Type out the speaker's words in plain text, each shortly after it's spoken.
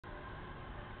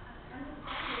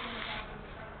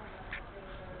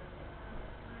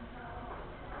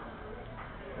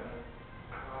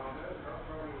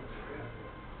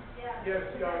Yes,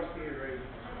 you always see it right.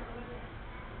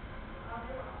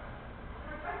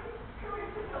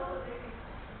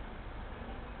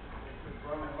 It's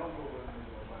running humble when you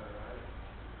go by, right?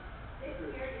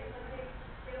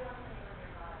 They don't want to anywhere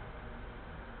nearby.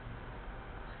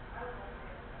 I would love to.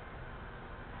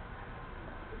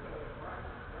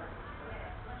 Yeah,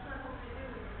 that's what I'm hoping to do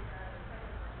is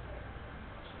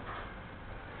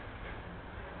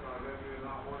Maybe you're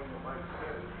not wanting to bike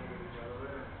set, maybe you gotta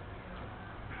let it.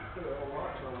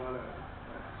 Watch on all that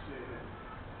shit.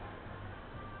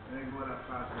 Ain't going that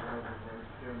fast enough to very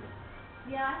scary.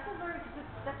 yeah, I have to learn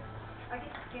because I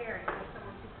get scared when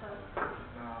someone's too close.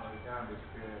 No, you can't be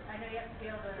scared. I know you have to be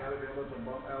able to. You gotta be able to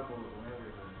bump elbows and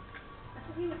everything. That's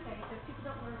what he was saying. Because people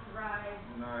don't learn to ride.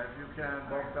 No, if you can't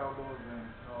bump elbows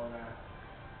and all that,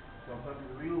 sometimes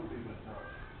real people touch.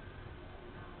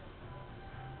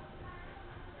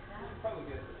 You should probably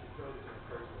get the facilities in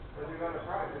person. But you gotta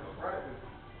practice, practice.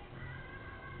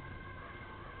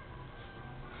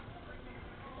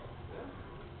 Yeah.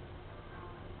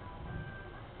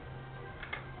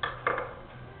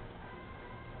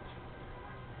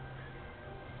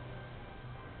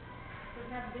 So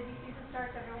now the busy season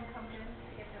starts, everyone comes in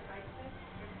to get their bikes fixed.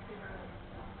 It's too early.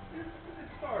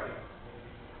 It's starting.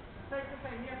 So it's just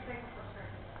like new cycle for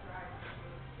starting to drive.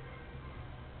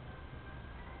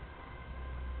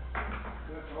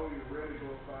 That's how you really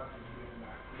go fast is getting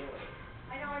that flow.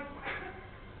 I know. I took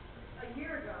a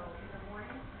year ago in the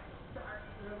morning.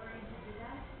 We're learning to do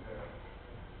that. Yeah.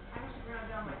 I must have ground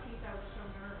down my teeth. I was so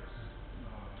nervous. No.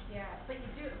 Yeah, but you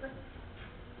do. But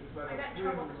It's like I got in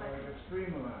trouble because I a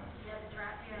streamline. yeah, the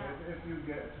draft. Yeah. If you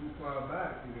get too far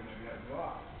back, you're gonna get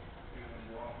blocked. You're gonna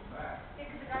go off the back. Yeah,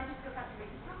 because the guy just goes after me.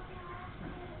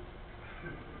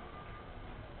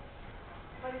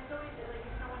 But it's always like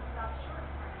if someone stops short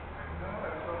in front of you, right? No,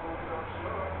 if someone stops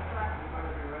short, you better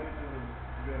be ready to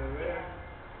get away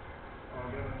or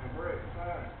get on the brake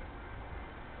fast.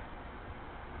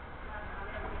 I'll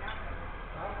never get out there.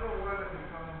 After a while, it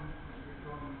becomes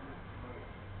like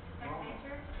Second normal.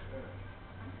 nature? Yeah.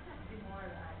 I'm just gonna have to do more of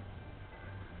that.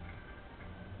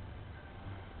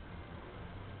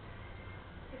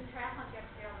 Because triathlons you have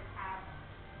to be able to pass.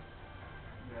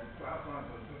 Yeah, triathlons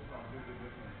are completely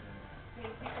different things. Hey,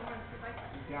 people want to bike.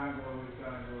 You can't go,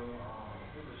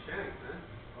 Those are shanks, man.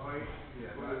 oh,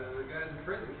 yeah. One of the guys in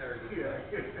prison carried this Yeah.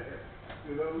 thing.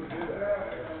 You know who did that,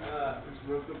 right? Just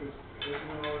ripped up his,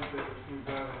 always did the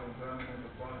screwdriver and turn it into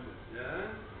sponges. Yeah?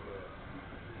 Yeah.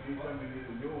 Anytime you need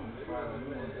a new one, Maybe buy a new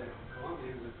one. in Colombia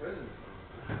he was in prison or something.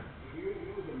 He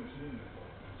was a machinist.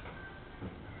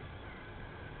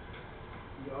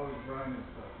 He always grinding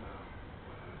stuff now.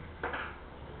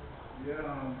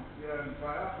 Yeah, and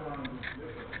triathlon is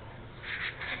different.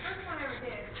 The first one I ever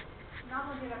did, not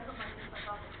only did I put my just like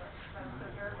off the